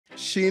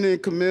Sheena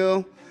and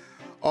Camille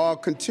are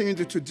continuing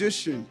the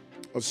tradition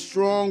of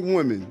strong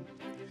women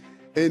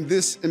in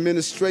this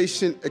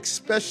administration,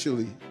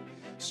 especially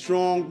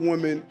strong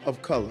women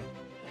of color.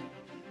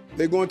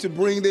 They're going to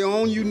bring their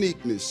own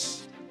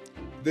uniqueness,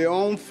 their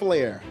own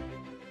flair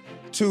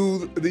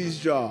to these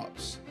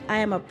jobs. I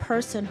am a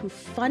person who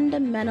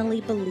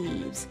fundamentally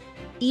believes,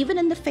 even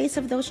in the face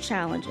of those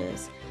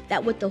challenges,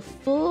 that with the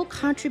full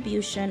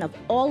contribution of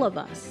all of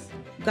us,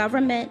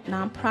 government,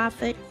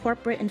 nonprofit,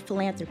 corporate, and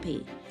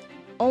philanthropy,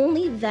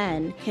 only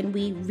then can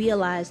we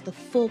realize the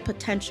full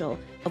potential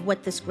of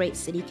what this great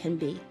city can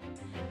be.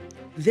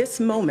 This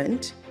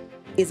moment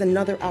is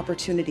another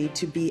opportunity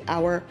to be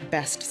our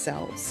best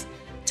selves,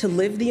 to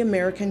live the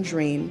American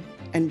dream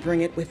and bring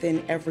it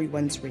within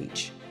everyone's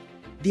reach.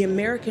 The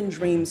American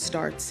dream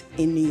starts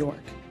in New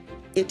York.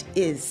 It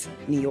is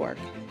New York.